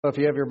If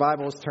you have your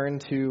Bibles, turn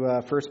to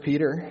 1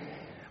 Peter.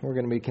 We're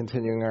going to be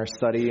continuing our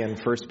study in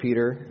 1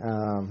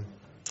 Peter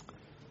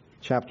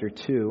chapter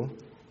 2.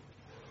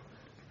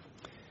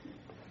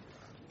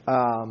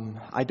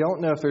 I don't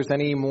know if there's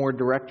any more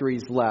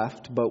directories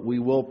left, but we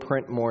will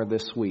print more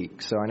this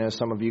week. So I know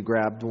some of you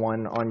grabbed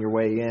one on your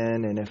way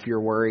in, and if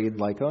you're worried,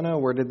 like, oh no,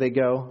 where did they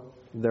go?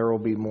 There will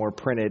be more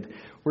printed.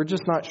 We're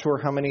just not sure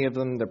how many of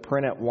them to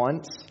print at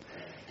once,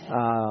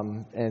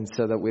 and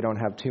so that we don't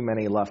have too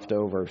many left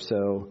over.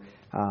 So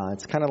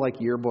it's kind of like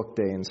yearbook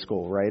day in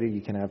school, right?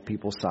 You can have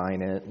people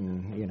sign it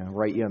and,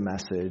 write you a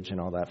message and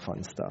all that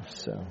fun stuff.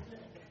 So,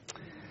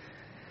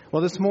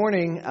 well, this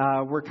morning,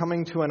 we're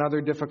coming to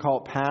another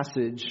difficult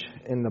passage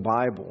in the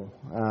Bible.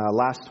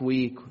 Last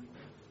week,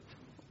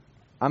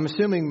 I'm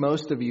assuming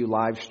most of you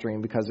live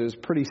streamed because it was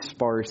pretty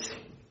sparse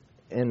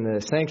in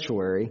the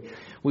sanctuary.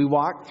 We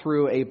walked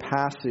through a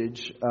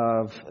passage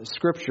of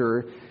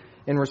Scripture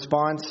in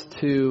response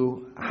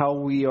to how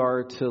we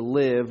are to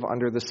live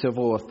under the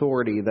civil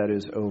authority that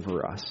is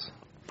over us.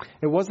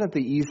 It wasn't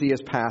the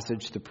easiest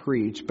passage to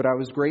preach, but I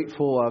was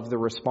grateful of the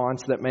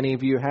response that many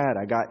of you had.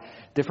 I got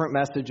different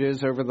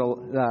messages over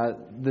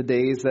the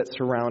days that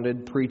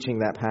surrounded preaching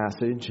that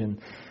passage, and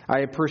I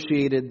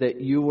appreciated that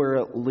you were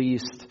at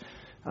least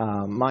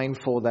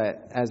mindful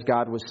that as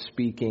God was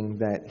speaking,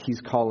 that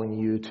He's calling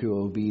you to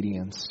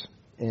obedience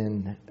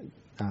in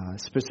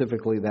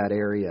specifically that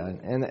area.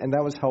 And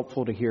that was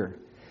helpful to hear,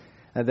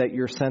 that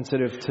you're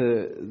sensitive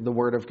to the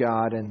Word of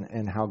God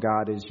and how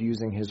God is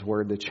using His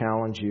Word to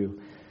challenge you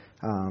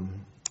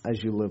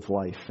as you live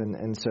life.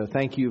 And so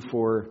thank you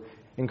for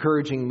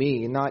encouraging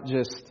me, not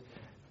just,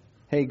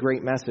 hey,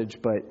 great message,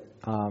 but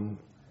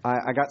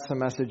I got some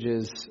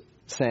messages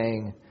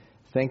saying,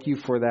 thank you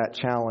for that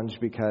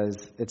challenge because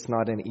it's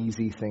not an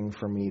easy thing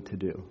for me to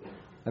do.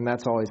 And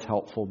that's always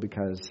helpful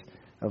because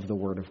of the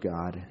Word of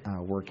God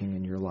working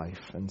in your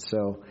life. And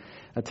so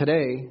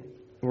today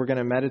we're going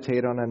to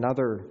meditate on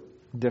another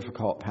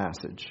difficult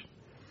passage.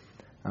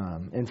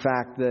 In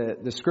fact,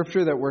 the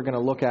scripture that we're going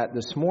to look at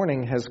this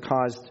morning has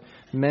caused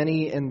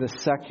many in the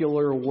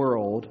secular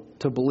world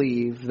to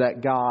believe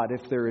that God,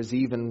 if there is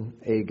even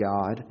a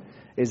God,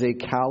 is a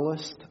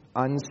calloused,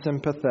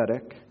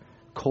 unsympathetic,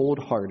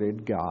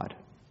 cold-hearted God.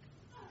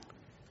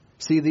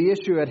 See, the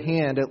issue at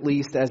hand, at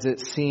least as it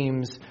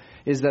seems,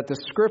 is that the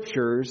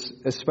Scriptures,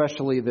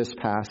 especially this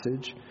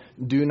passage,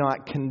 do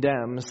not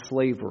condemn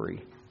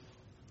slavery.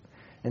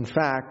 In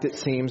fact, it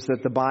seems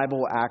that the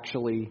Bible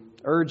actually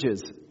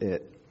urges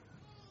it.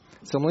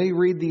 So let me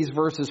read these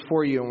verses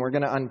for you, and we're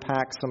going to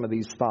unpack some of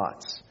these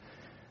thoughts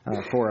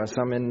for us.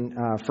 I'm in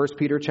 1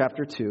 Peter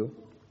chapter 2,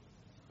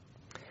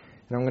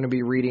 and I'm going to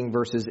be reading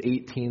verses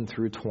 18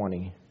 through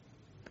 20.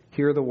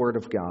 Hear the word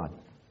of God.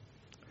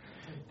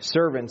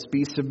 Servants,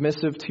 be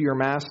submissive to your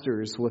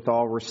masters with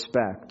all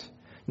respect,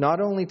 not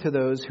only to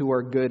those who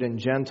are good and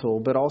gentle,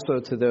 but also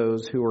to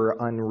those who are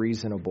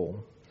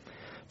unreasonable.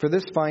 For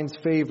this finds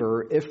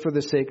favor if, for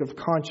the sake of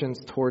conscience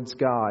towards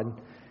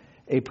God,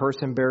 a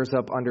person bears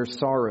up under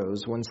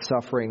sorrows when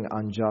suffering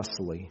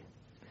unjustly.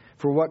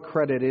 For what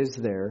credit is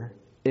there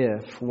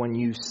if, when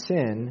you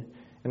sin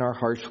and are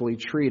harshly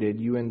treated,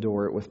 you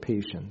endure it with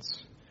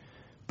patience?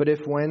 But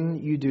if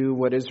when you do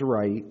what is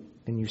right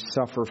and you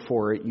suffer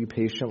for it, you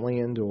patiently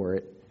endure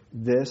it,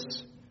 this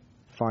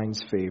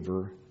finds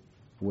favor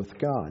with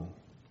God.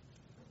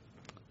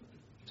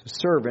 So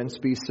servants,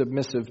 be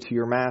submissive to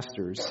your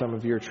masters. Some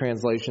of your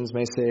translations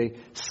may say,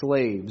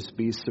 slaves,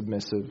 be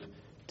submissive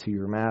to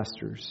your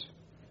masters.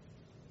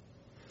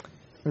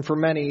 And for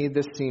many,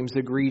 this seems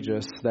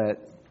egregious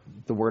that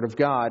the Word of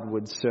God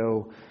would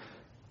so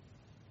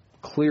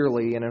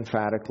clearly and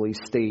emphatically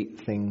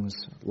state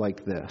things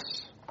like this.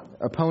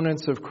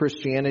 Opponents of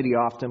Christianity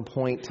often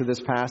point to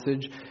this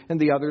passage and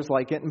the others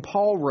like it. And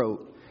Paul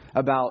wrote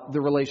about the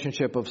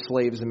relationship of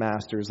slaves and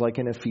masters, like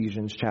in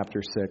Ephesians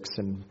chapter 6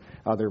 and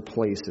other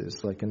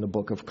places, like in the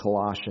book of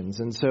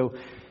Colossians. And so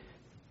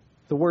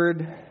the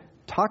Word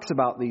talks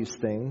about these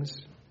things,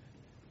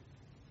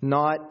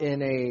 not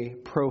in a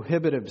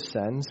prohibitive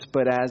sense,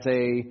 but as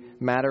a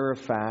matter of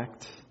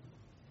fact,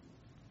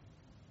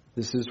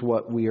 this is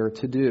what we are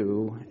to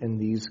do in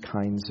these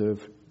kinds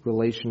of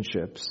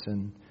relationships.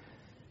 And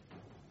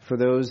for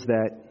those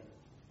that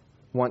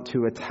want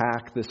to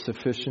attack the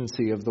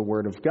sufficiency of the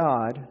Word of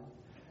God,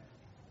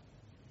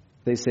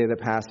 they say that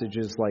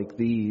passages like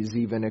these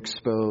even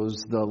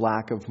expose the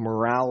lack of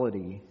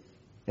morality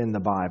in the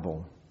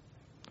Bible.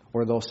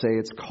 Or they'll say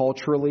it's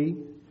culturally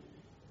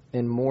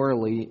and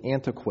morally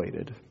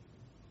antiquated,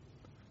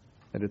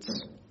 that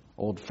it's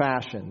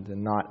old-fashioned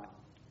and not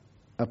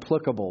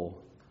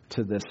applicable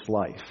to this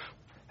life.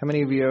 How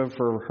many of you have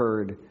ever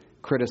heard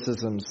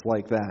criticisms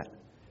like that?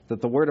 That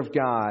the Word of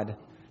God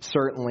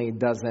certainly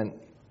doesn't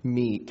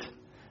meet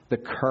the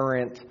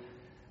current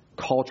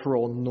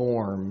cultural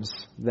norms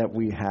that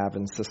we have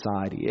in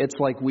society. It's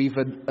like we've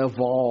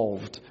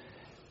evolved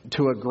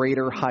to a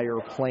greater, higher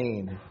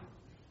plane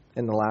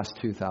in the last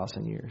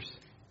 2,000 years.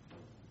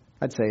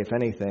 I'd say, if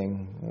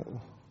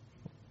anything,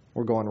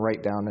 we're going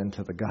right down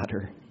into the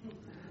gutter.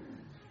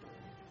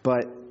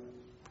 But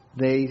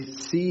they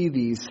see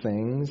these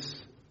things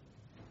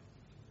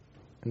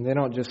and they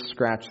don't just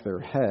scratch their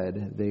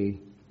head. They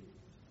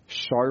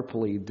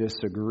sharply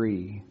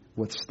disagree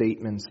with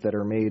statements that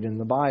are made in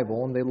the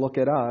Bible, and they look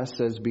at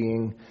us as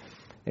being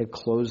a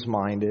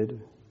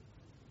closed-minded,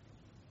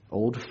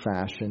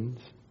 old-fashioned,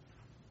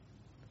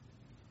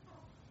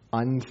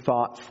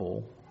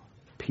 unthoughtful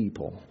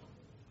people.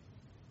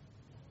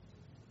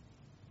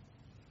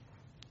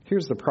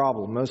 Here's the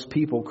problem. Most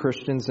people,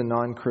 Christians and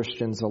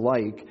non-Christians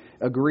alike,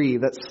 agree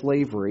that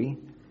slavery,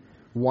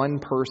 one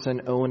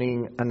person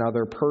owning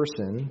another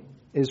person,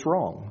 is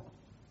wrong.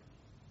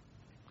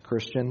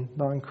 Christian,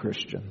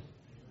 non-Christian.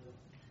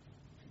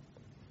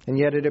 And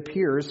yet it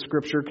appears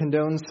Scripture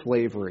condones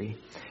slavery.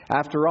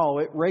 After all,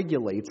 it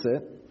regulates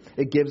it.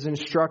 It gives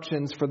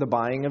instructions for the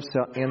buying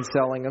and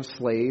selling of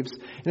slaves,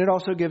 and it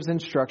also gives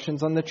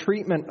instructions on the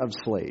treatment of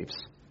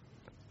slaves.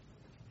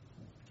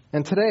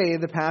 And today,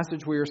 the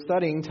passage we are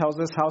studying tells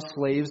us how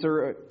slaves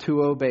are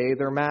to obey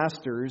their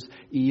masters,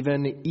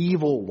 even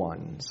evil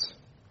ones,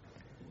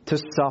 to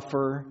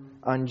suffer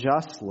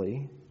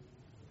unjustly.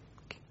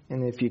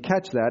 And if you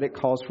catch that, it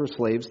calls for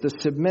slaves to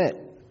submit.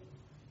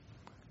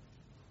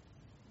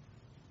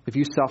 If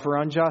you suffer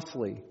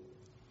unjustly,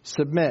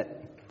 submit.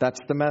 That's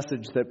the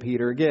message that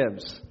Peter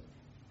gives.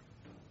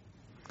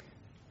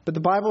 But the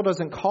Bible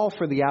doesn't call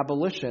for the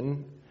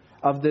abolition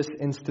of this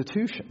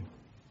institution.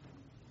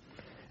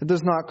 It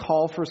does not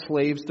call for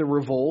slaves to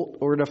revolt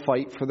or to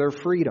fight for their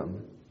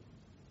freedom.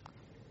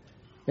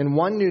 In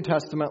one New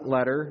Testament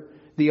letter,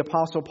 the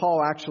Apostle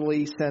Paul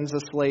actually sends a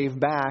slave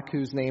back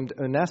who's named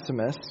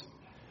Onesimus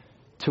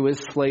to his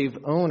slave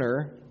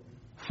owner,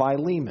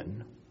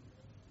 Philemon.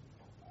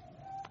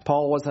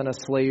 Paul wasn't a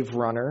slave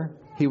runner.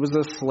 He was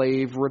a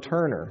slave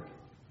returner.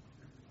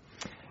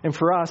 And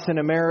for us in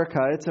America,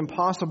 it's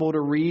impossible to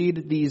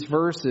read these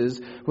verses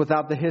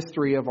without the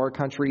history of our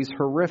country's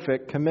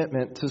horrific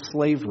commitment to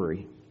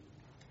slavery.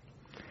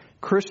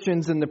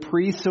 Christians in the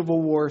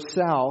pre-Civil War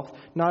South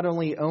not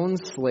only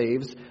owned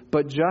slaves,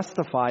 but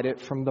justified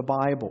it from the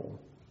Bible.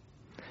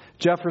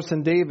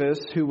 Jefferson Davis,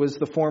 who was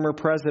the former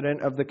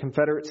president of the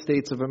Confederate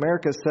States of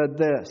America, said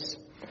this: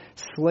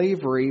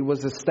 "Slavery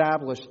was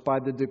established by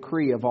the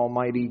decree of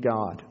Almighty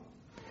God.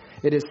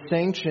 It is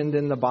sanctioned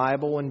in the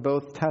Bible in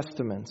both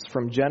Testaments,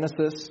 from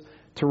Genesis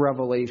to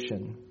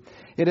Revelation.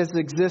 It has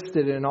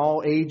existed in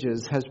all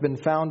ages, has been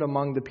found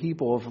among the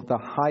people of the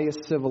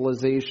highest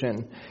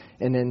civilization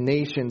and in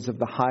nations of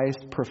the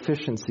highest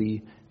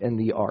proficiency in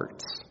the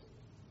arts."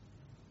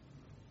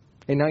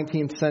 A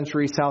 19th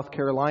century South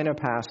Carolina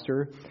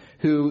pastor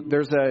who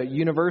there's a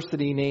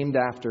university named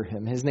after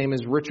him. His name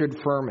is Richard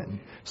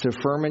Furman. So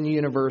Furman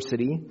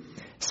University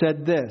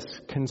said this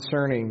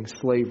concerning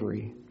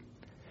slavery: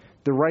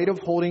 "The right of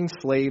holding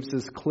slaves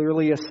is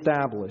clearly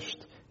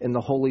established in the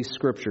Holy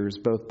Scriptures,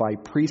 both by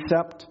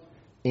precept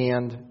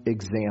and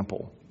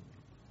example."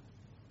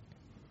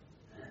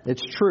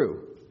 It's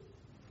true.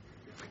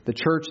 The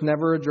church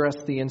never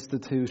addressed the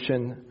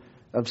institution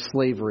of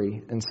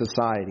slavery in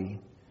society,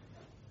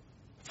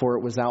 for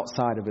it was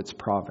outside of its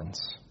province.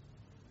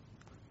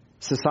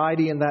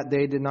 Society in that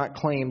day did not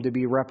claim to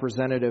be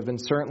representative, and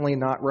certainly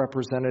not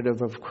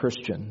representative of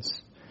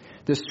Christians.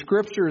 The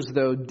Scriptures,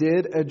 though,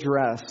 did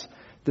address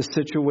the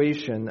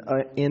situation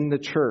in the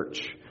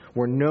church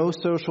where no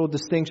social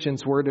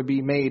distinctions were to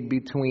be made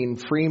between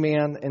free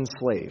man and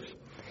slave.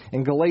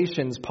 In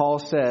Galatians, Paul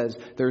says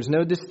there's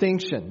no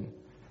distinction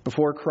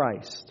before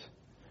Christ,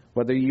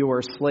 whether you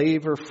are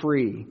slave or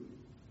free,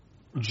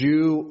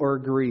 Jew or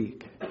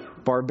Greek,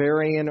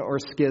 barbarian or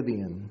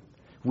Scythian.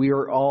 We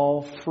are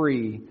all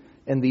free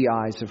in the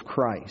eyes of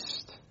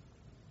Christ.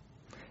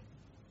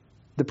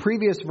 The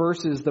previous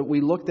verses that we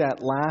looked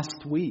at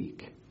last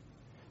week,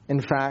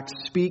 in fact,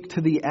 speak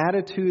to the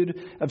attitude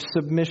of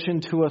submission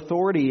to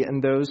authority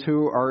in those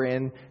who are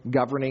in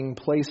governing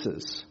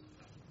places.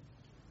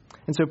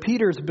 And so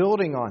Peter's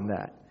building on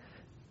that.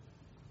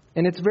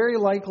 And it's very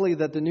likely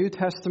that the New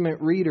Testament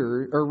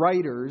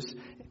writers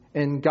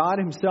and God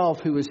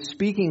himself, who is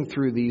speaking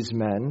through these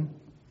men,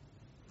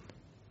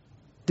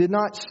 did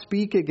not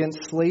speak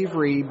against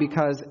slavery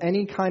because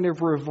any kind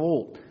of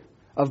revolt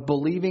of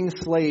believing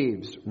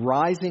slaves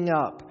rising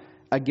up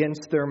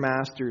against their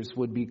masters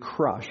would be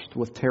crushed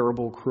with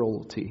terrible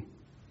cruelty.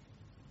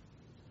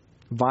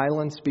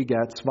 Violence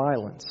begets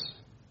violence.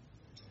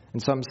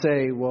 And some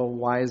say, well,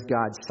 why is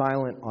God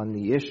silent on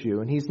the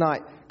issue? And he's not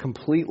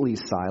completely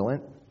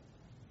silent.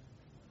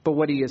 But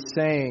what he is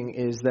saying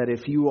is that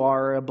if you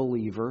are a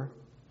believer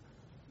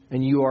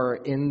and you are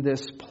in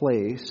this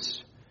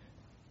place,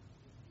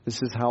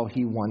 this is how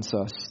he wants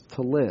us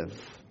to live.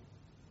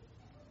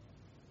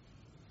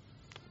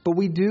 But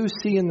we do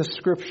see in the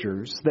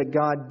Scriptures that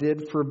God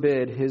did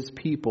forbid his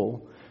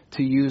people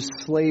to use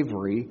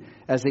slavery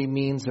as a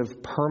means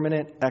of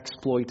permanent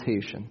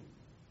exploitation.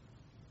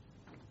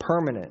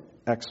 Permanent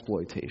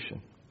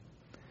exploitation.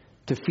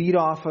 To feed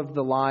off of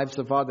the lives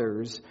of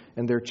others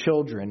and their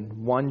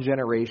children, one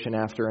generation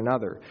after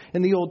another.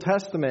 In the Old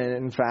Testament,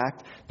 in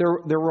fact,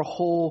 there were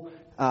whole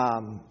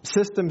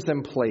systems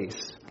in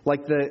place,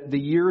 like the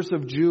years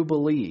of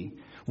Jubilee,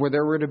 where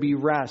there were to be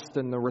rest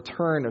and the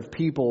return of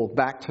people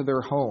back to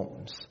their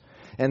homes,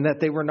 and that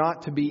they were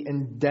not to be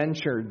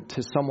indentured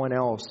to someone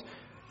else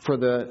for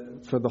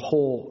the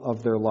whole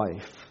of their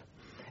life.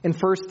 In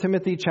 1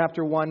 Timothy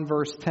chapter 1,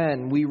 verse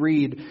 10, we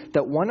read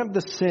that one of the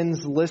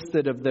sins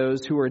listed of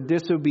those who are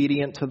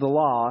disobedient to the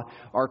law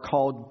are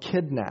called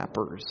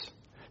kidnappers.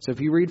 So if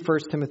you read 1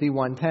 Timothy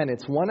 1:10,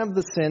 it's one of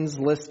the sins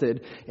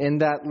listed in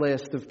that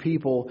list of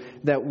people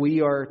that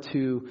we are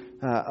to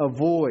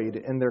avoid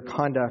in their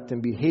conduct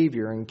and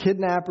behavior. And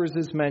kidnappers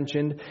is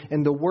mentioned,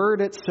 and the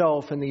word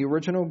itself in the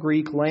original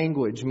Greek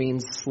language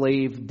means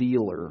slave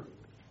dealer.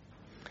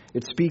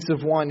 It speaks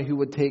of one who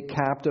would take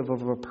captive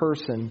of a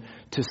person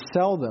to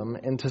sell them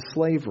into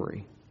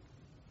slavery.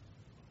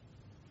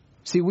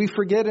 See, we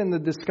forget in the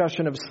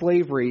discussion of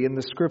slavery in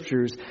the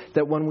Scriptures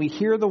that when we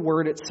hear the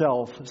word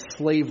itself,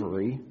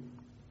 slavery,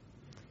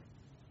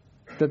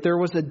 that there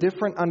was a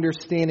different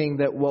understanding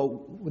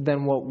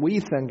than what we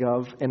think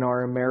of in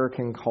our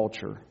American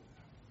culture.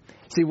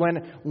 See,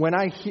 when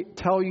I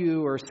tell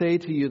you or say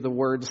to you the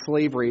word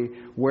slavery,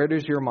 where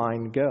does your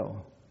mind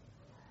go?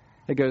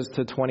 It goes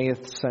to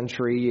 20th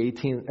century,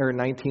 18th or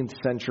 19th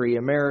century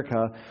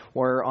America,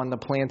 where on the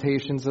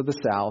plantations of the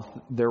South,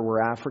 there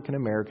were African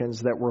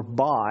Americans that were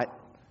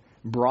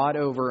brought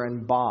over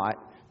and bought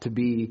to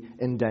be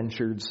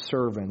indentured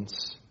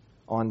servants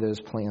on those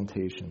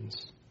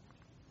plantations.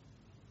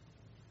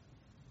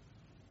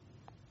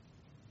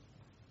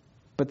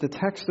 But the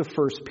text of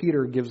 1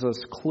 Peter gives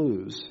us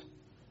clues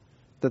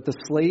that the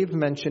slave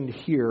mentioned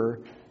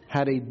here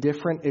had a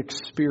different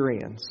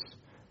experience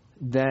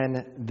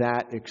than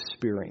that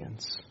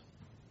experience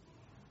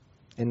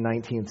in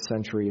 19th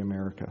century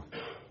America.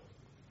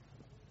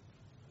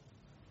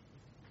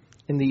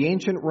 In the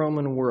ancient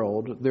Roman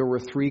world, there were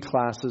three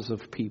classes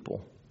of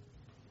people.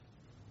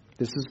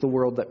 This is the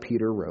world that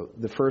Peter wrote.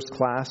 The first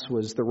class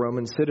was the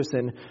Roman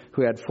citizen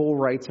who had full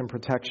rights and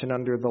protection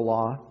under the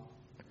law.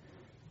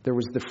 There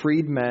was the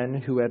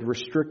freedmen who had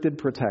restricted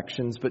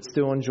protections but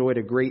still enjoyed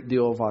a great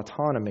deal of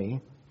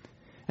autonomy.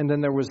 And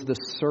then there was the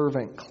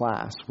servant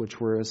class, which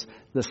was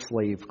the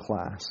slave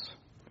class.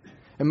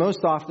 And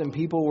most often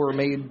people were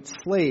made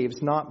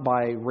slaves not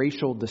by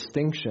racial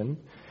distinction,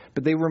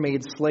 but they were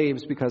made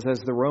slaves because as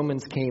the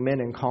Romans came in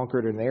and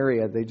conquered an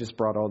area, they just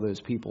brought all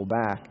those people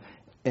back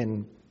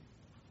and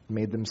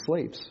made them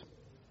slaves.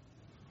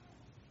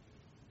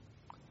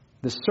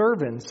 The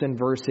servants in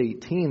verse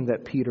 18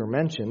 that Peter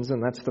mentions,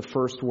 and that's the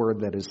first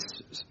word that is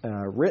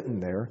written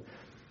there,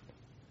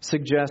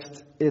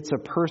 suggests it's a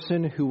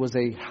person who was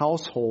a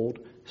household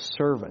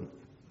servant.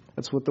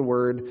 That's what the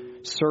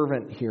word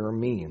servant here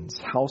means,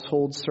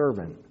 household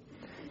servant.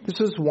 This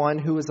was one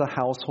who was a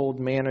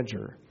household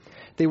manager.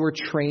 They were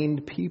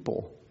trained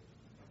people.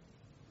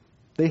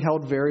 They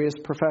held various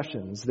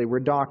professions. They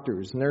were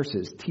doctors,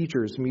 nurses,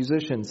 teachers,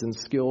 musicians, and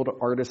skilled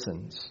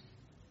artisans.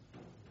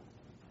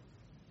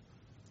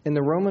 In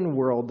the Roman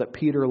world that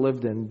Peter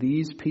lived in,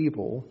 these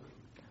people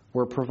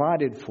were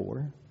provided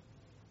for.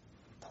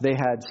 They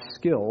had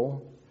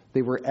skill.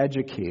 They were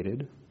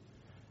educated.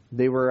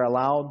 They were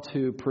allowed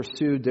to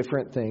pursue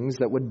different things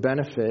that would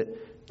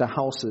benefit the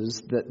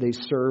houses that they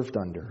served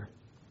under.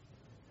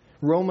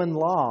 Roman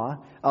law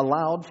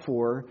allowed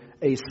for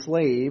a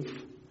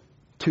slave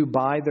to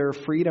buy their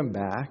freedom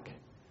back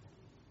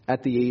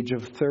at the age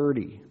of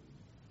 30.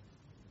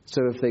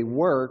 So if they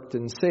worked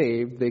and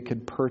saved, they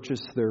could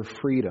purchase their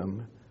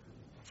freedom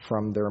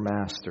from their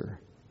master.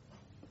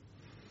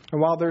 And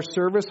while their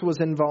service was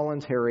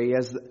involuntary,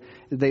 as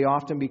they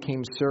often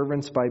became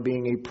servants by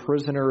being a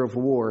prisoner of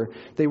war,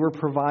 they were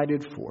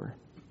provided for.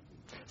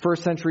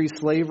 First century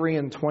slavery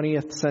and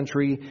 20th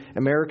century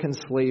American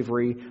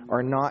slavery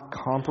are not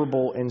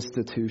comparable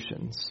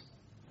institutions.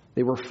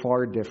 They were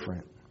far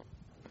different.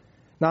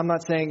 Now, I'm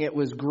not saying it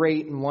was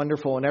great and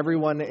wonderful and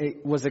everyone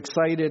was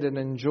excited and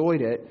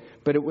enjoyed it,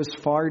 but it was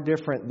far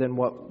different than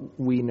what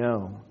we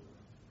know.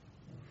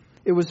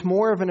 It was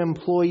more of an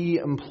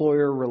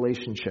employee-employer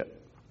relationship.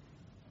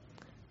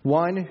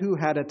 One who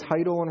had a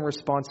title and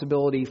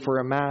responsibility for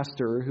a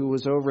master who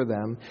was over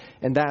them,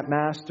 and that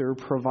master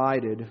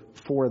provided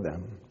for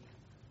them.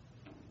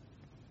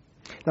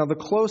 Now, the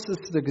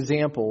closest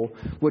example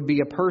would be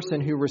a person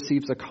who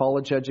receives a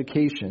college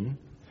education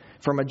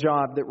from a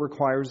job that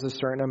requires a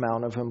certain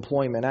amount of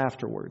employment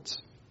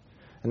afterwards.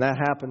 And that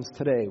happens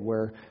today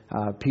where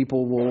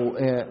people will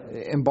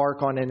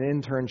embark on an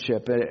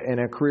internship and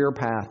a career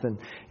path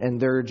and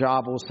their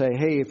job will say,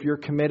 hey, if you're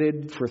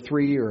committed for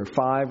 3 or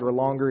 5 or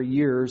longer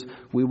years,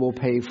 we will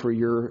pay for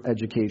your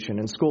education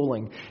and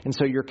schooling. And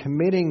so you're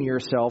committing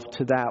yourself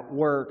to that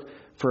work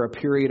for a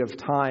period of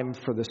time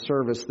for the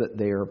service that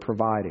they are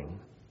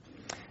providing.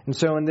 And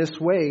so in this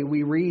way,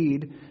 we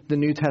read the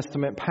New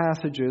Testament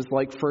passages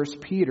like 1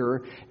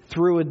 Peter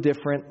through a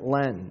different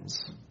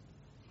lens.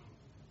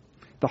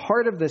 The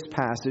heart of this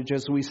passage,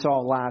 as we saw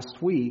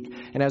last week,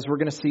 and as we're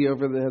going to see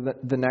over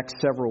the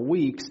next several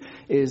weeks,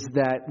 is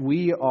that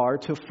we are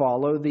to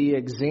follow the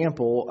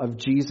example of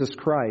Jesus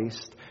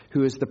Christ,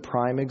 who is the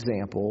prime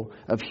example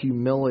of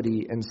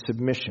humility and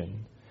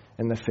submission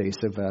in the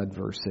face of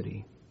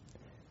adversity.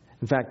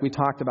 In fact, we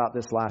talked about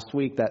this last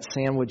week, that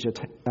sandwich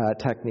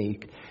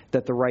technique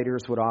that the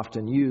writers would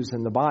often use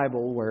in the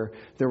Bible, where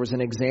there was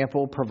an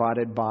example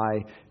provided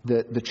by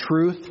the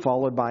truth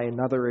followed by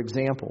another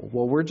example.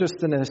 Well, we're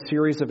just in a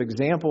series of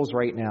examples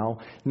right now.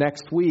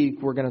 Next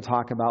week, we're going to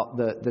talk about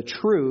the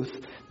truth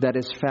that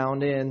is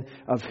found in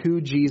of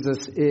who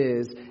Jesus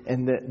is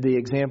and the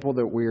example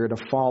that we're to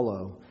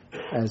follow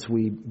as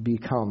we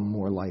become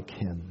more like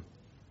him.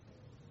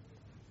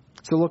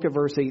 So look at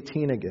verse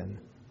 18 again.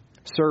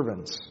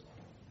 Servants,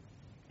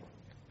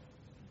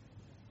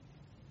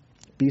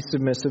 be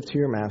submissive to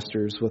your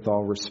masters with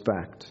all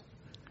respect,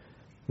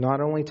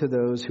 not only to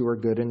those who are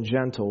good and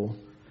gentle,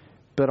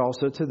 but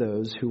also to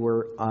those who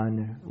are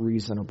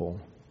unreasonable.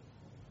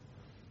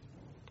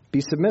 Be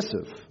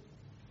submissive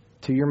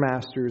to your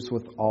masters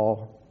with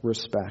all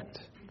respect.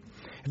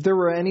 If there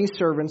were any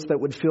servants that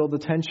would feel the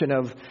tension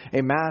of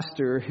a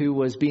master who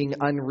was being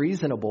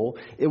unreasonable,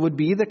 it would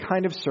be the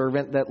kind of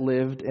servant that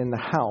lived in the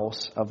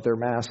house of their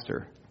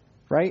master,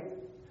 right?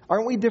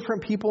 Aren't we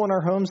different people in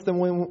our homes than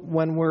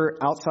when we're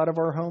outside of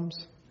our homes?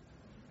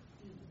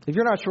 If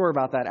you're not sure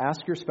about that,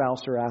 ask your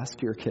spouse or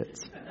ask your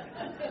kids.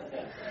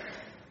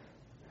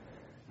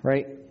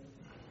 Right?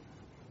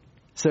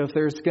 So if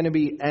there's going to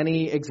be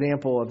any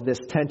example of this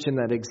tension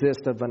that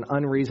exists of an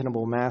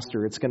unreasonable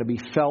master, it's going to be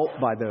felt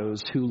by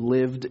those who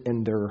lived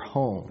in their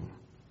home.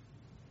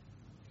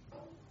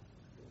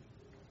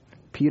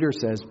 Peter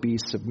says, be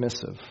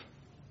submissive.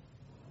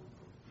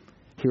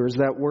 Here's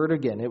that word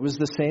again. It was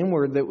the same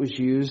word that was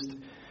used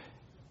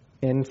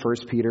in 1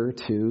 Peter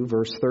 2,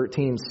 verse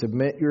 13.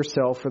 Submit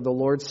yourself for the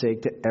Lord's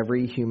sake to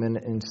every human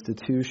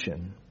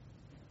institution.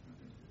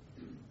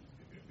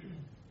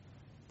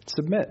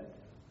 Submit.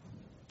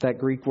 That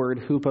Greek word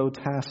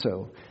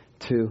hupotasso,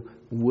 to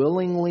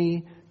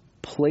willingly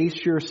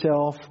place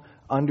yourself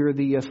under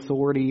the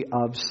authority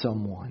of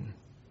someone.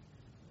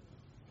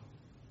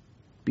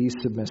 Be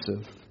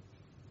submissive.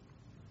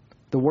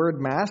 The word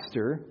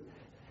master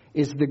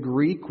is the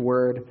Greek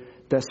word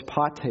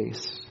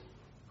despotes,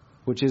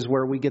 which is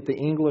where we get the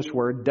English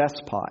word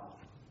despot.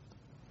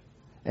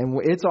 And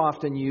it's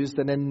often used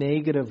in a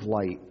negative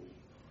light,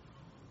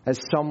 as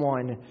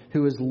someone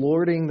who is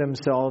lording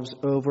themselves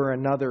over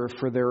another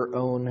for their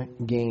own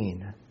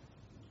gain.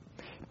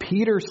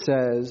 Peter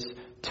says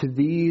to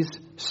these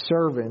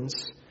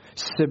servants,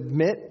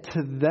 submit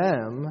to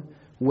them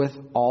with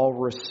all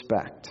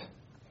respect.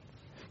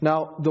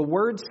 Now, the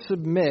word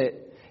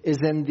submit is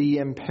in the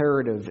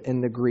imperative in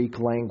the Greek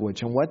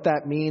language. And what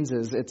that means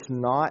is it's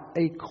not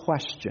a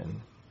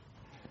question.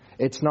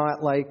 It's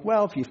not like,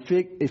 well, if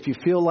you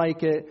feel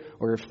like it,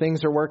 or if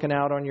things are working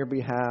out on your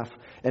behalf.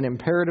 An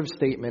imperative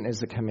statement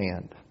is a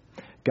command.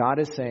 God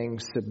is saying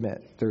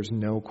submit. There's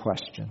no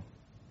question.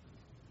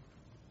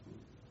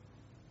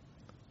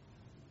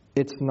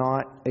 It's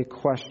not a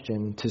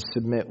question to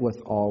submit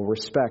with all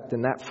respect.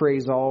 And that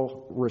phrase,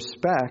 all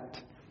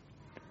respect,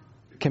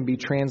 can be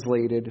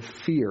translated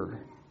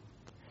fear.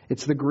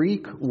 It's the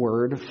Greek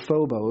word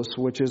phobos,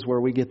 which is where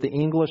we get the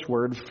English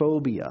word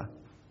phobia.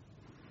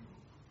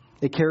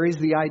 It carries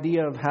the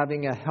idea of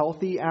having a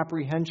healthy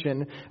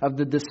apprehension of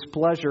the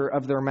displeasure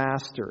of their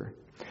master.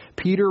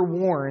 Peter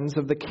warns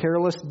of the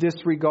careless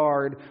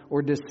disregard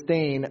or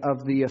disdain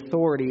of the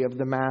authority of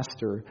the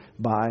master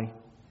by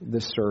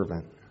the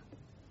servant.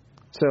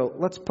 So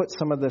let's put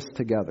some of this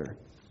together.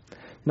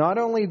 Not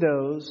only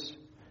those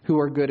who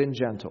are good and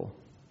gentle,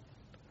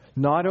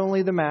 not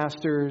only the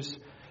masters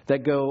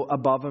that go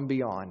above and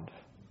beyond.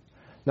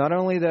 Not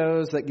only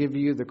those that give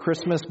you the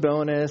Christmas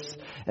bonus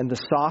and the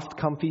soft,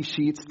 comfy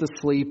sheets to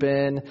sleep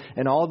in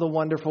and all the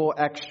wonderful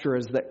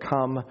extras that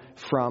come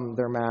from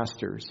their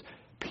masters.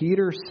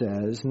 Peter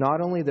says not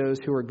only those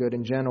who are good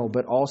and gentle,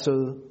 but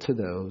also to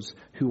those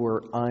who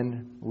are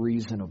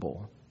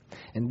unreasonable.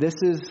 And this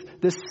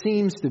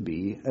seems to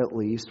be, at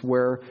least,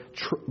 where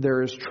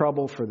there is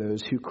trouble for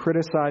those who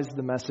criticize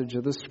the message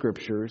of the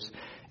Scriptures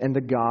and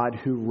the God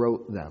who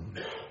wrote them.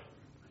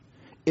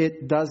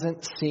 It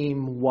doesn't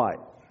seem what,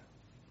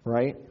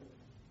 right?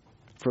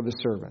 For the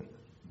servant.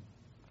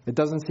 It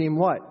doesn't seem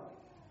what?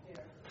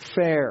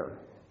 Fair.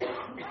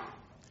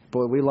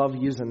 Boy, we love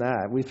using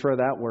that. We throw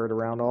that word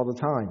around all the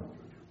time.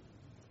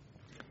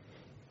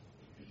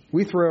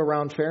 We throw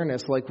around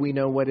fairness like we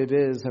know what it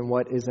is and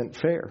what isn't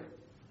fair.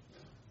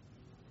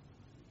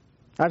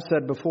 I've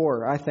said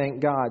before, I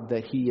thank God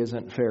that He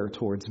isn't fair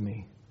towards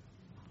me.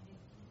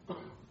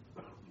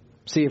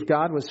 See, if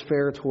God was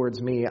fair towards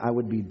me, I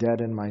would be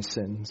dead in my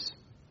sins.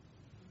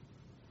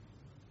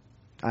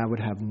 I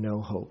would have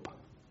no hope.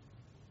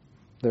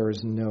 There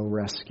is no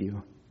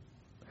rescue.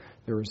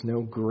 There is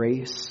no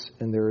grace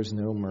and there is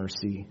no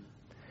mercy.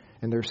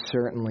 And there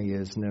certainly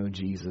is no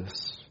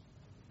Jesus.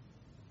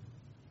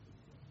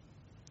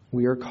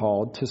 We are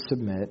called to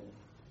submit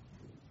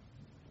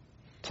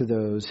to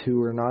those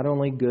who are not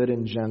only good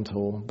and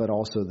gentle, but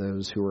also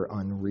those who are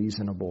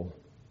unreasonable.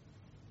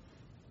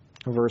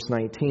 Verse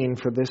 19,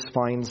 for this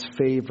finds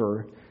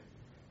favor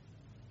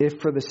if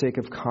for the sake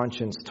of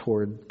conscience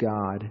toward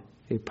God,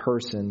 a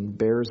person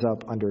bears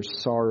up under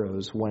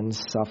sorrows when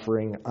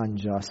suffering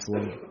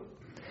unjustly.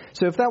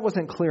 So if that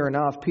wasn't clear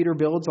enough, Peter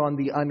builds on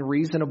the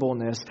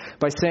unreasonableness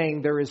by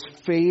saying there is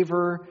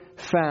favor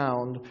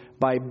found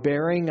by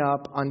bearing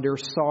up under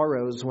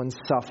sorrows when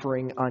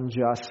suffering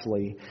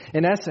unjustly.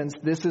 In essence,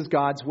 this is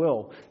God's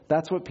will.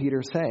 That's what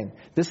Peter's saying.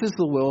 This is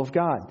the will of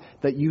God,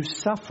 that you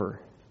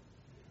suffer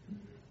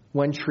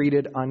when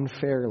treated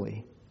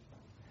unfairly.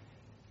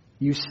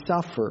 You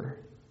suffer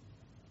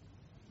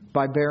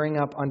by bearing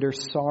up under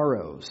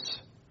sorrows.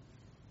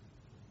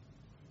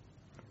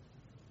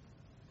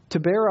 To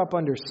bear up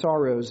under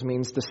sorrows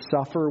means to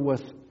suffer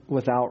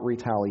without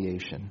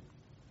retaliation.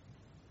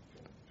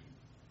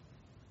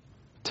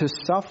 To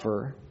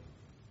suffer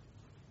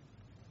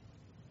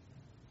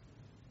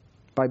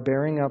by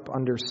bearing up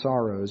under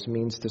sorrows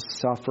means to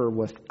suffer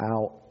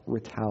without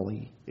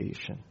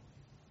retaliation.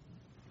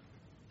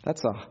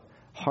 That's a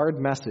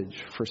hard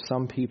message for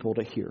some people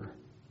to hear.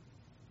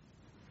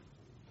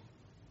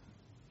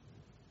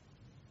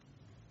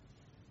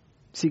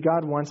 See,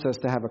 God wants us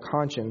to have a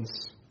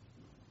conscience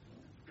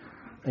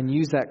and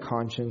use that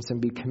conscience and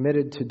be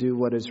committed to do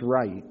what is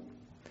right.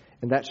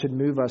 And that should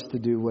move us to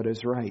do what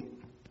is right.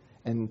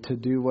 And to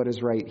do what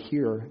is right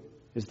here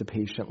is to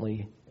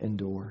patiently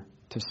endure,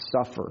 to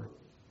suffer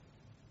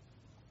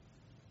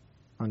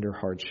under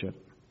hardship.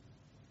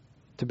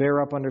 To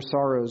bear up under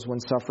sorrows when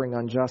suffering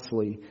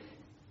unjustly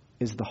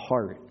is the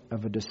heart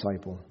of a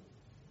disciple.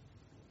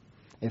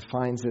 It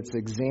finds its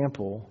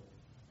example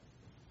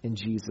in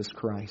Jesus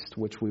Christ,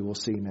 which we will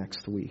see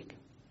next week.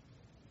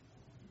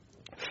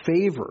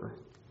 Favor,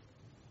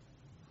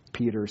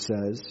 Peter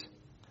says,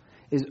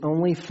 is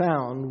only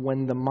found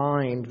when the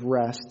mind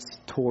rests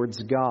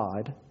towards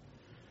God,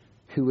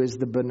 who is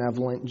the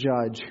benevolent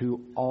judge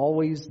who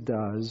always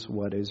does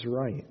what is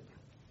right.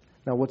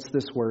 Now, what's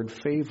this word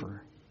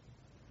favor?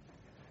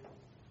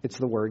 It's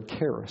the word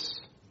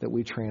charis that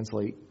we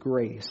translate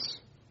grace.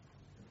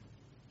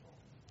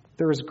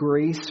 There is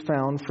grace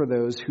found for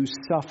those who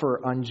suffer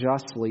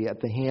unjustly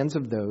at the hands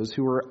of those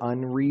who are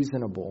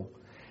unreasonable,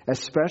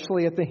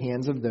 especially at the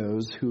hands of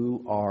those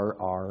who are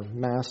our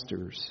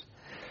masters.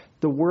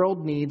 The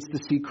world needs to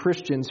see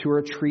Christians who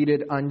are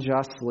treated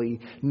unjustly,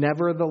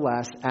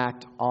 nevertheless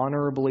act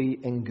honorably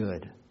and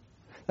good.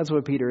 That's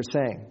what Peter is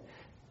saying.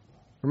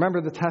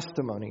 Remember the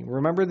testimony.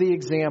 Remember the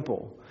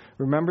example.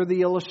 Remember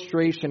the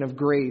illustration of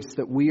grace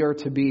that we are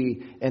to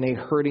be in a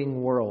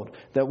hurting world.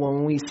 That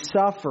when we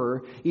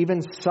suffer,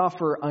 even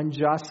suffer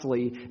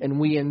unjustly, and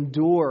we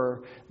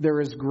endure,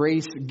 there is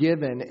grace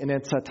given, and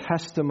it's a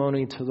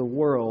testimony to the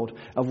world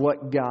of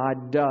what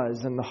God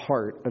does in the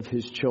heart of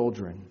His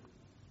children.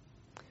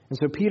 And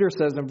so Peter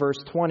says in verse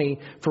 20,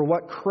 for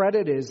what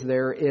credit is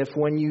there if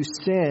when you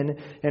sin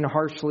and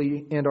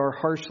are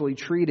harshly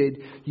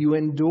treated, you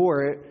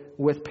endure it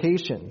with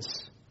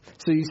patience?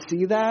 So you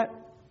see that?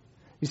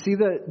 You see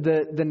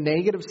the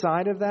negative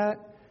side of that?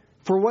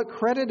 For what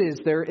credit is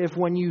there if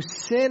when you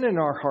sin and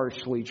are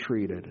harshly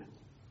treated,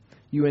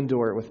 you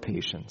endure it with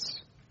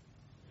patience?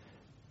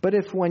 But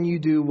if when you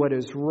do what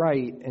is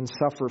right and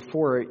suffer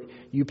for it,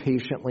 you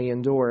patiently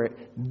endure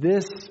it,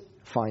 this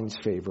finds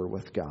favor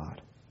with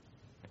God.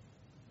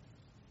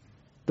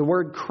 The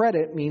word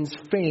credit means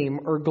fame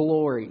or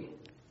glory.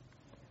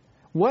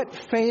 What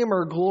fame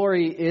or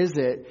glory is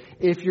it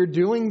if you're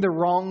doing the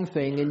wrong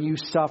thing and you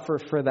suffer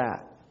for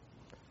that?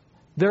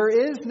 There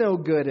is no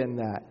good in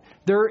that.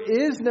 There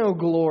is no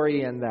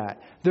glory in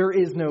that. There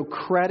is no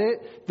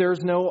credit.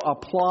 There's no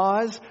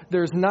applause.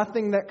 There's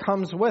nothing that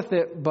comes with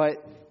it,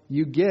 but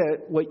you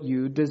get what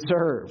you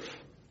deserve.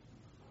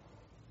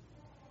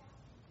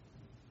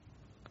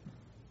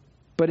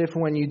 But if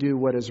when you do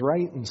what is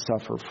right and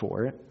suffer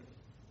for it,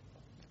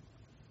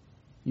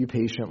 you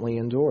patiently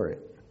endure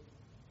it,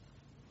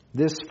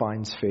 this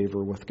finds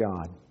favor with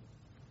God.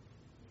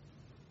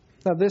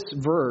 Now, this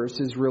verse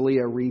is really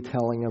a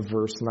retelling of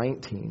verse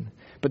 19,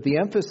 but the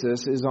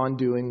emphasis is on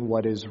doing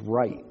what is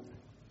right.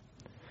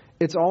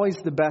 It's always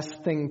the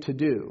best thing to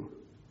do.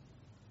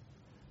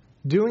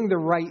 Doing the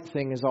right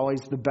thing is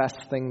always the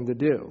best thing to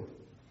do.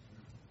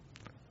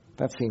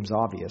 That seems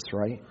obvious,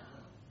 right?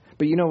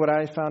 But you know what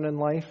I found in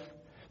life?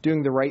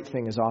 Doing the right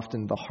thing is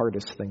often the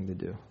hardest thing to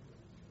do.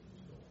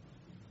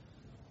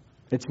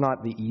 It's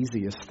not the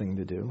easiest thing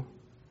to do.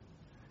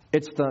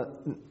 It's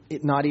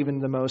not even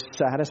the most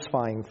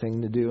satisfying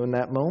thing to do in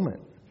that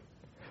moment.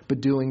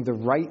 But doing the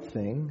right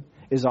thing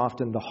is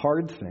often the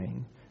hard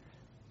thing,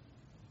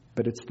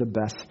 but it's the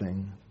best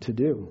thing to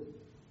do.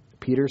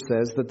 Peter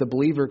says that the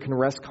believer can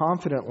rest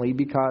confidently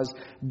because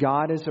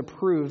God has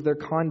approved their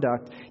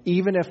conduct,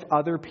 even if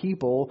other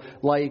people,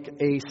 like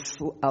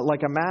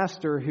a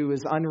master who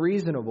is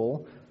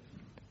unreasonable,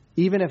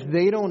 even if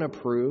they don't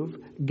approve,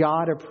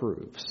 God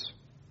approves.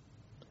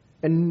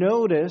 And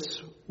notice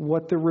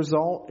what the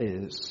result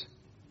is.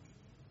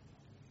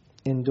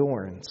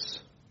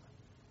 Endurance.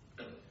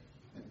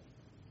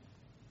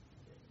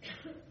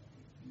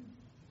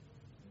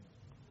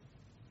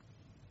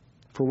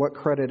 For what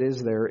credit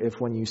is there if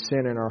when you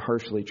sin and are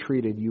harshly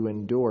treated, you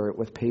endure it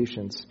with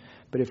patience?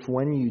 But if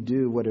when you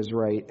do what is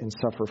right and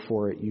suffer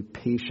for it, you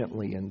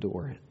patiently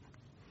endure it.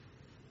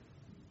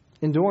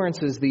 Endurance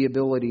is the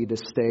ability to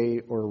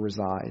stay or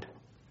reside,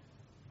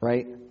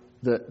 right?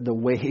 The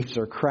waves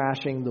are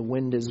crashing, the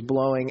wind is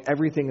blowing,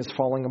 everything is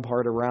falling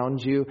apart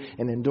around you,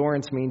 and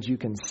endurance means you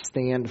can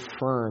stand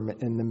firm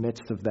in the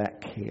midst of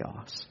that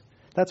chaos.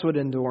 That's what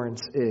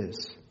endurance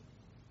is.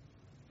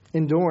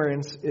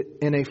 Endurance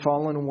in a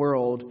fallen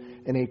world,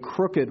 in a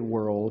crooked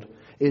world,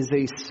 is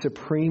a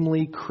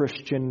supremely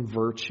Christian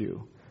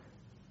virtue.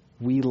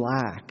 We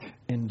lack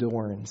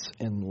endurance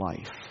in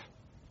life.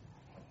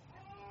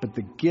 But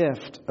the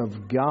gift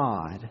of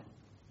God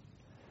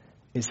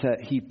is that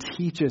He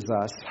teaches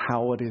us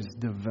how it is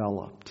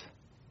developed.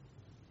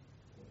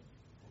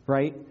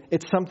 Right?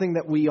 It's something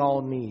that we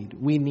all need.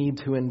 We need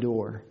to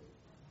endure.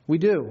 We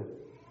do.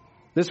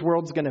 This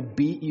world's going to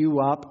beat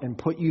you up and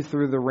put you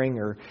through the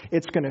ringer.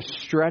 It's going to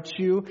stretch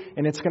you,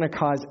 and it's going to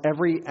cause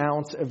every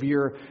ounce of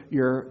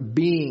your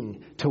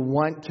being to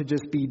want to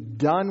just be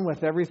done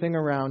with everything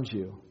around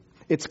you.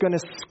 It's going to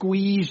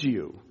squeeze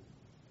you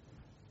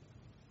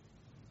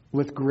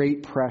with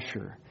great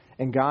pressure.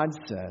 And God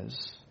says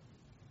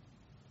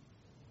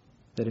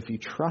that if you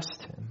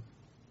trust Him,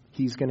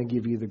 He's going to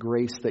give you the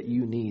grace that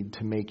you need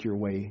to make your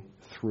way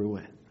through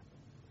it.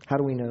 How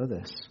do we know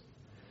this?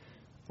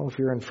 Well, if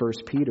you're in 1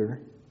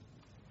 Peter,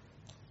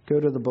 go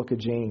to the book of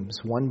James,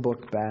 one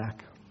book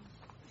back.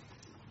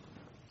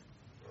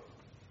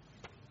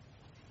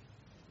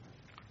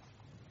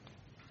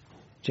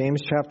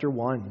 James chapter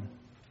 1.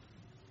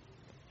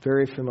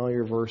 Very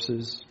familiar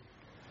verses.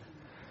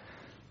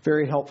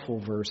 Very helpful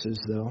verses,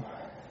 though.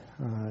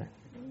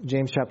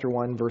 James chapter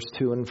 1, verse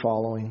 2 and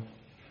following.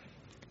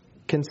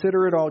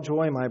 Consider it all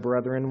joy, my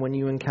brethren, when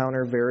you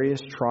encounter various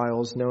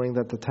trials, knowing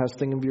that the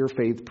testing of your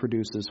faith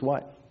produces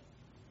what?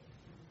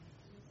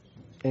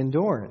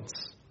 Endurance.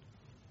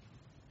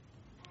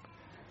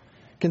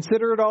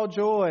 Consider it all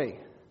joy.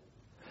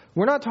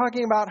 We're not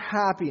talking about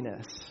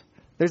happiness.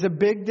 There's a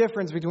big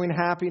difference between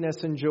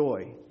happiness and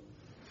joy.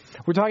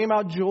 We're talking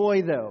about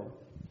joy, though.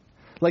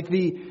 Like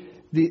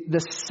the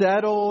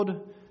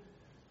settled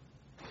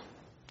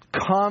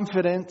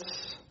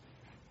confidence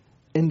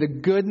in the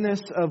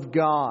goodness of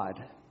God.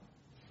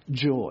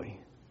 Joy.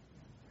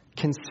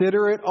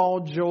 Consider it all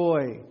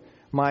joy,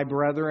 my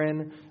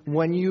brethren,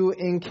 when you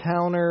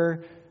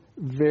encounter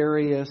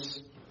various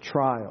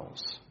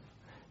trials.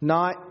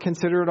 Not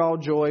consider it all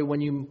joy when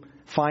you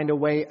find a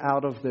way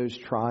out of those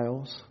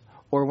trials,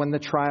 or when the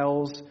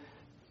trials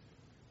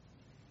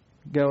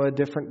go a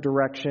different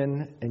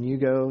direction and you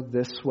go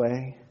this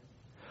way.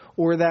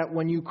 Or that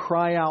when you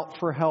cry out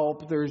for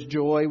help, there's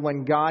joy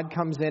when God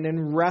comes in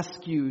and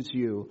rescues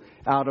you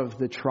out of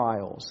the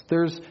trials.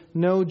 There's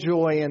no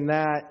joy in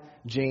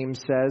that, James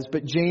says.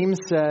 But James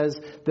says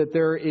that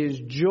there is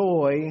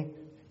joy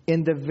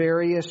in the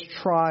various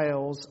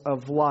trials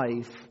of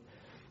life,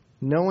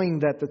 knowing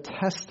that the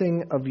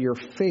testing of your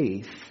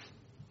faith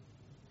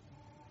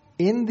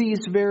in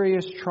these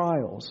various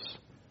trials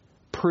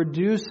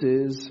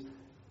produces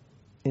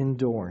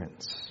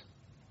endurance.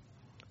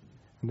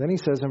 And then he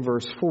says in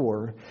verse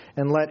 4,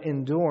 and let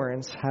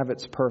endurance have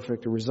its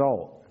perfect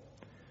result,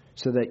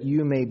 so that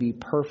you may be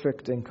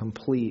perfect and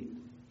complete,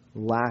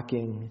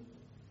 lacking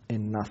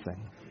in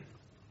nothing.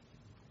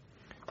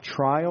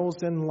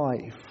 Trials in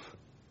life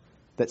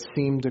that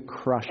seem to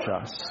crush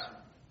us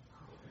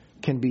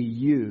can be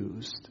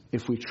used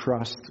if we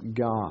trust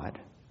God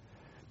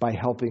by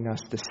helping us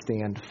to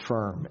stand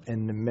firm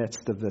in the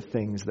midst of the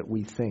things that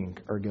we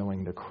think are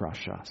going to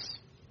crush us.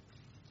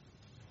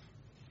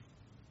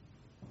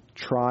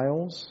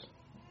 Trials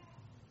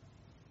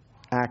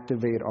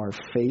activate our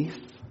faith,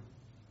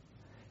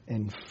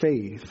 and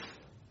faith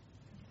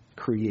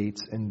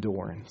creates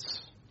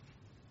endurance.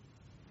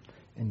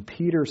 And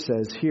Peter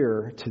says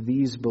here to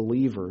these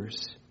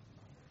believers,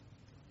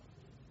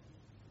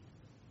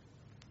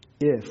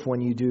 if when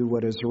you do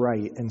what is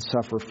right and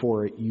suffer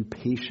for it, you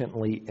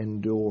patiently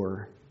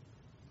endure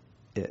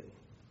it,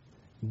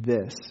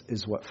 this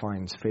is what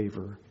finds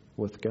favor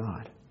with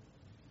God.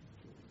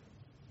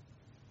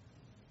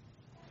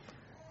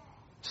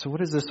 So what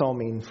does this all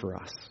mean for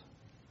us?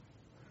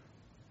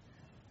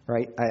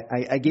 Right?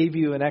 I gave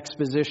you an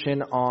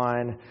exposition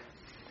on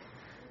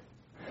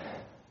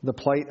the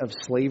plight of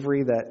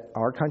slavery that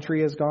our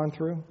country has gone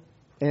through.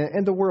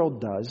 And the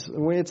world does.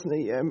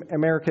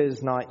 America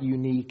is not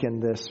unique in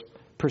this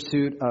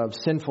pursuit of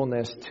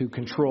sinfulness to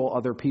control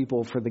other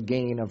people for the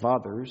gain of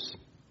others.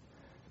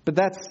 But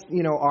that's,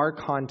 our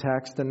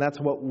context, and that's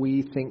what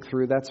we think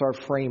through. That's our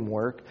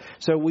framework.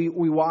 So we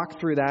walk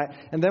through that,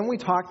 and then we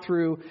talk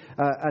through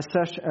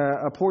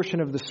a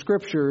portion of the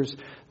Scriptures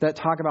that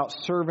talk about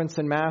servants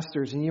and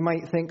masters. And you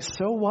might think,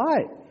 so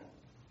what?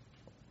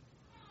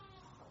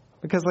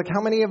 Because,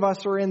 how many of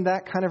us are in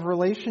that kind of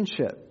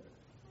relationship?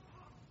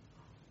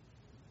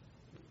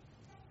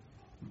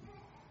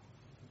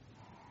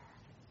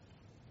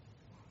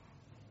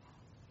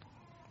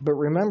 But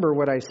remember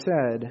what I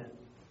said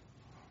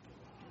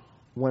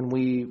when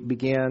we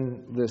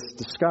began this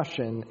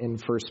discussion in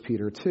 1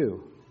 Peter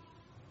 2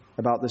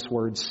 about this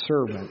word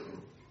servant.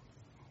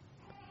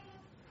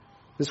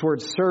 This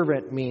word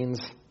servant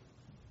means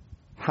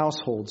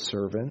household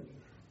servant,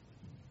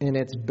 and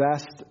it's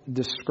best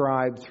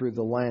described through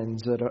the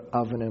lens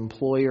of an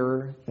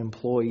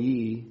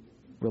employer-employee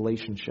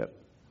relationship.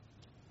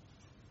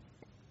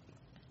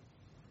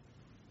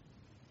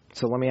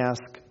 So let me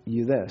ask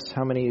you this.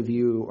 How many of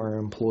you are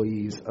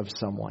employees of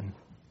someone?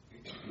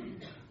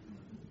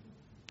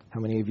 How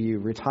many of you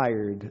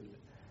retired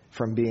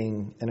from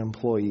being an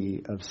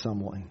employee of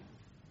someone?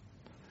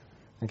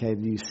 Okay,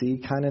 do you see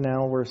kind of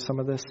now where some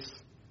of this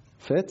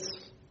fits?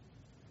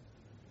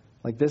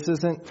 Like, this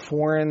isn't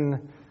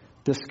foreign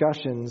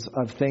discussions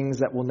of things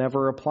that will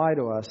never apply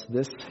to us.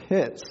 This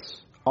hits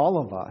all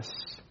of us.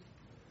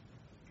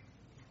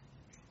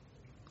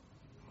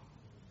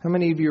 How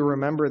many of you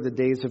remember the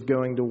days of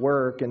going to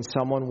work and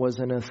someone was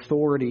an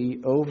authority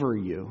over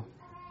you?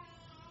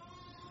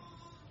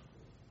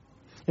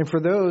 And for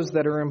those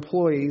that are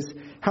employees,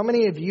 how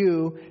many of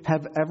you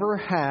have ever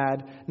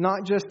had,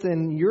 not just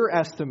in your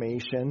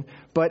estimation,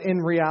 but in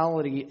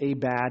reality, a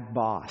bad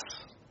boss?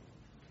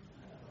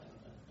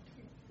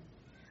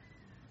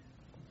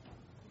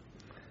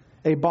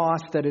 A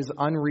boss that is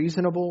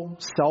unreasonable,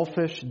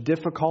 selfish,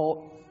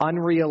 difficult,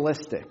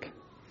 unrealistic.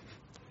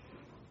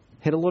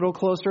 Hit a little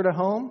closer to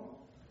home?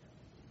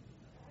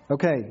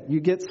 Okay,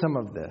 you get some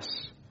of this.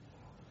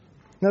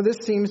 Now, this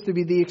seems to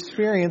be the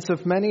experience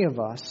of many of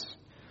us.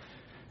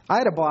 I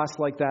had a boss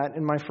like that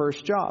in my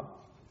first job.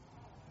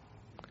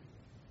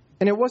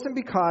 And it wasn't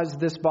because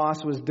this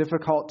boss was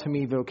difficult to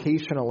me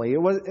vocationally.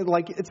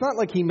 It's not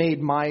like he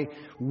made my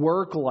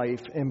work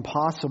life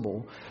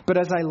impossible. But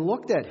as I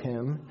looked at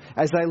him,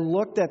 as I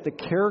looked at the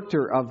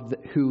character of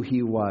who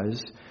he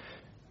was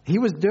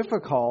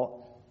difficult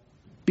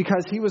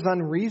because he was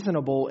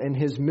unreasonable in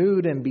his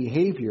mood and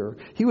behavior.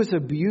 He was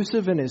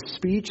abusive in his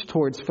speech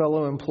towards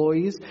fellow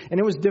employees. And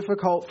it was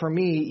difficult for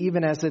me,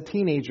 even as a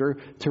teenager,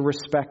 to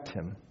respect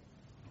him.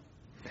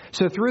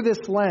 So through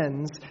this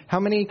lens, how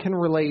many can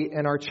relate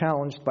and are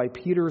challenged by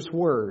Peter's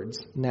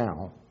words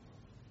now?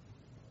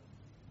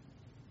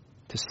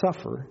 To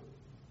suffer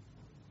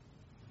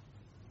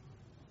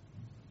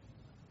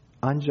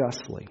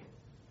unjustly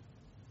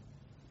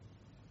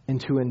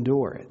and to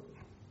endure it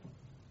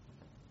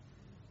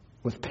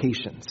with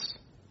patience,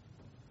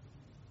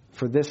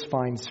 for this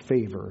finds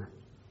favor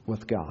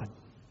with God.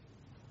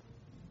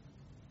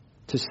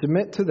 To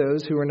submit to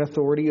those who are in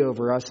authority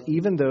over us,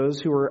 even those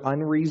who are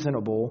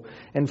unreasonable,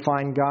 and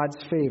find God's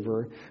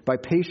favor by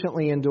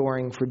patiently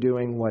enduring for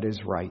doing what is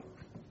right.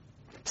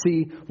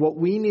 See, what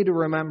we need to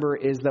remember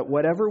is that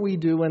whatever we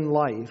do in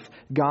life,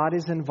 God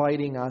is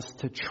inviting us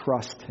to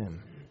trust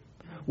Him.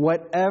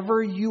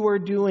 Whatever you are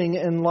doing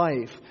in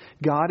life,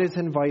 God is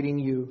inviting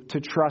you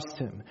to trust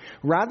Him.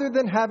 Rather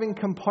than having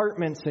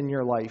compartments in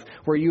your life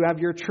where you have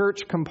your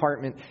church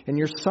compartment and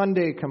your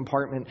Sunday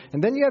compartment,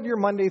 and then you have your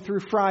Monday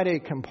through Friday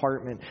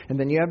compartment, and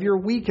then you have your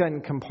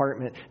weekend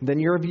compartment, and then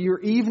you have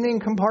your evening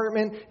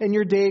compartment and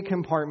your day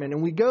compartment.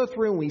 And we go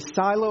through and we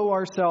silo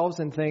ourselves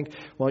and think,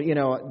 well,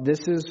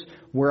 this is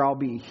where I'll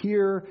be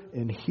here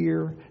and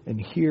here and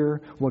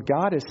here. What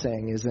God is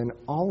saying is, in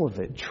all of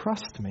it,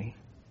 trust me.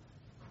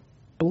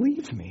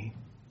 Believe me.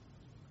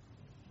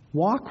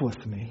 Walk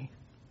with me.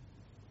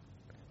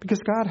 Because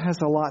God has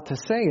a lot to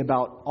say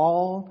about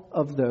all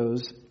of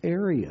those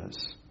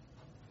areas.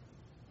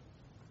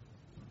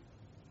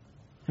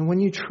 And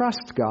when you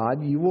trust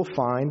God, you will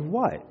find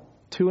what?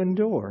 To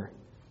endure.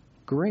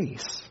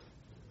 Grace.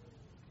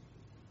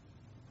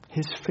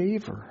 His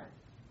favor.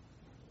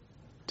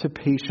 To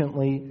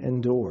patiently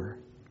endure.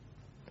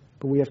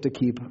 But we have to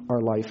keep our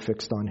life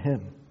fixed on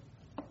Him.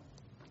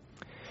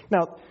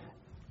 Now,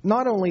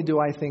 not only do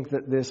I think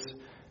that this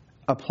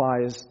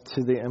applies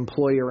to the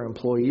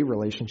employer-employee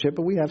relationship,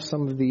 but we have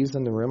some of these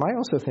in the room. I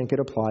also think it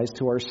applies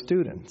to our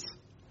students.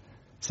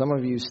 Some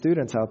of you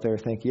students out there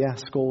think, yeah,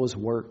 school is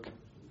work.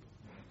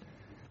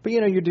 But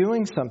you're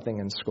doing something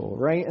in school,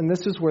 right? And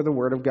this is where the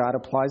Word of God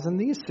applies in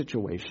these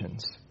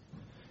situations.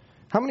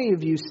 How many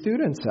of you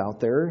students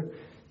out there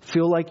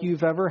feel like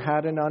you've ever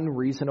had an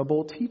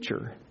unreasonable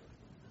teacher?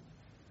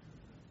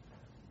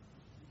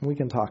 We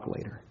can talk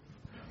later.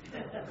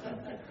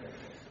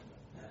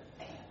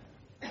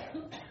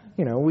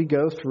 We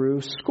go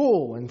through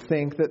school and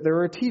think that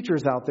there are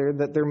teachers out there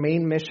that their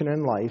main mission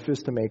in life is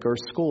to make our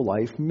school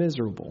life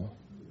miserable.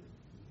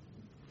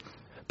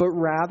 But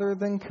rather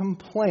than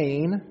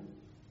complain,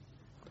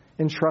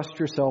 entrust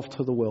yourself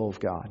to the will of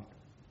God.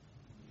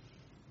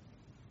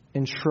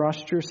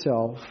 Entrust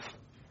yourself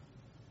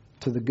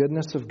to the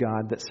goodness of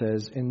God that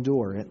says,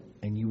 endure it,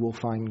 and you will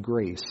find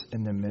grace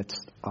in the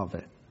midst of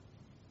it.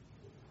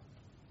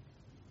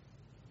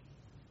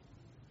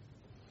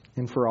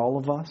 And for all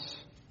of us,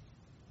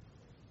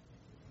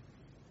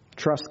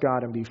 trust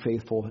God and be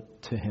faithful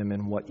to Him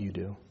in what you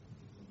do.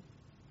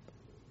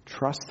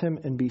 Trust Him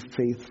and be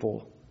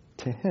faithful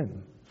to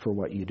Him for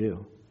what you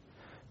do.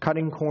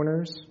 Cutting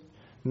corners,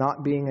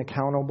 not being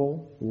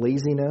accountable,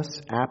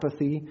 laziness,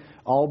 apathy,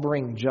 all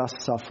bring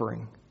just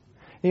suffering.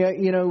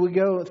 You know, we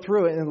go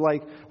through it and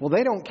like, well,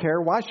 they don't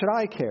care. Why should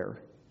I care?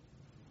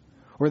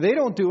 Or they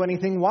don't do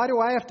anything. Why do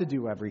I have to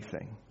do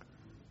everything?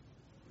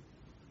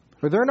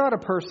 Or they're not a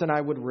person I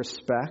would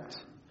respect.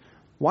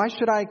 Why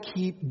should I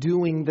keep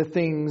doing the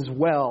things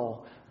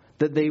well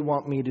that they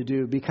want me to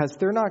do? Because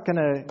they're not going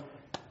to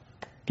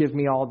give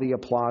me all the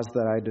applause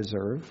that I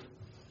deserve.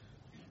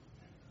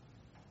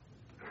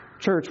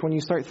 Church, when you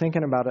start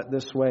thinking about it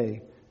this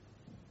way,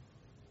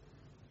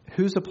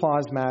 whose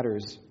applause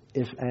matters,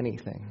 if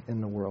anything, in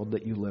the world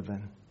that you live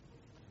in?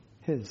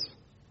 His.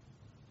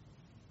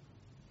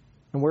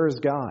 And where is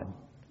God?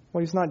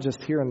 Well, He's not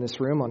just here in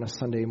this room on a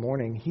Sunday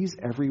morning. He's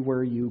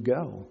everywhere you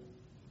go.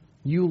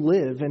 You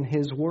live in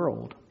His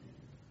world.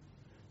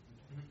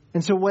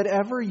 And so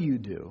whatever you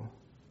do,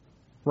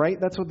 right?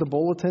 That's what the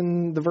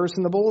verse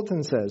in the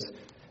bulletin says,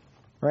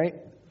 right?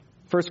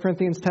 1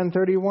 Corinthians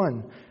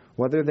 10:31.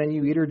 Whether then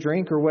you eat or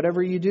drink or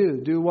whatever you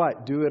do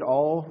what? Do it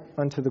all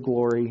unto the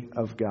glory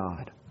of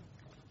God.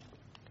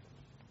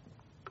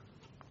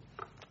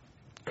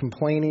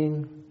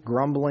 Complaining,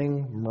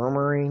 grumbling,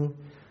 murmuring,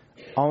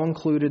 all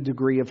include a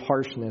degree of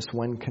harshness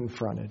when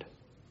confronted.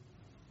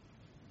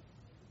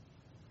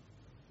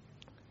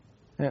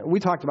 We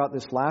talked about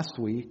this last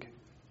week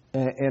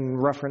in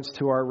reference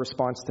to our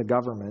response to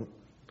government.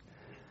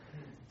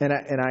 And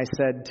I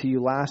said to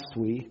you last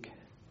week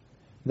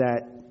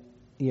that,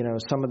 you know,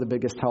 some of the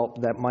biggest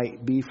help that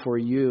might be for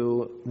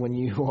you when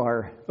you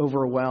are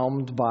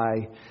overwhelmed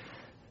by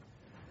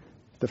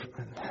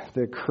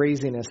the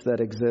craziness that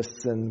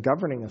exists in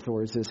governing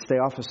authorities is stay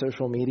off of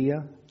social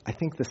media. I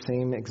think the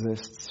same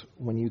exists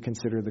when you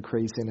consider the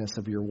craziness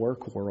of your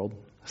work world.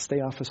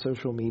 Stay off of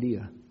social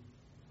media.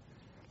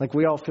 Like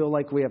we all feel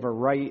like we have a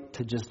right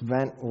to just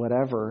vent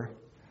whatever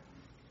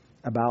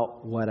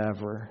about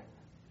whatever.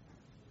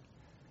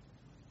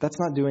 That's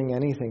not doing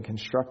anything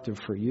constructive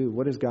for you.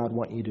 What does God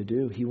want you to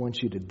do? He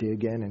wants you to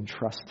dig in and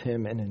trust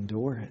Him and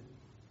endure it.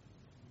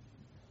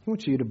 He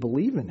wants you to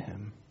believe in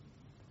Him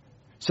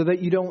so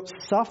that you don't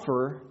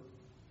suffer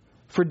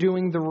for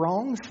doing the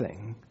wrong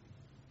thing.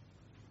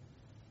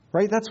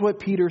 Right? That's what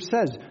Peter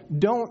says.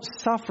 Don't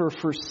suffer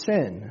for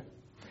sin.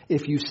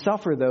 If you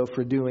suffer, though,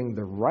 for doing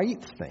the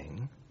right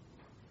thing,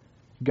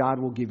 God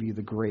will give you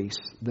the grace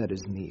that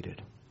is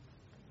needed.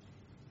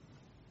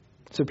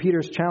 So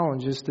Peter's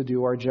challenge is to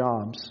do our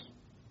jobs,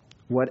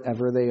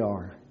 whatever they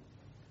are.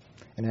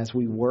 And as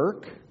we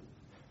work,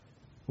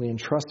 we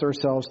entrust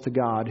ourselves to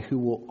God, who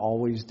will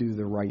always do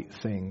the right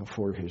thing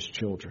for His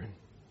children.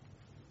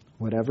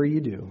 Whatever you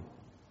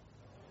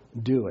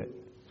do it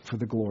for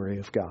the glory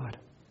of God.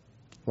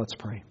 Let's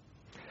pray.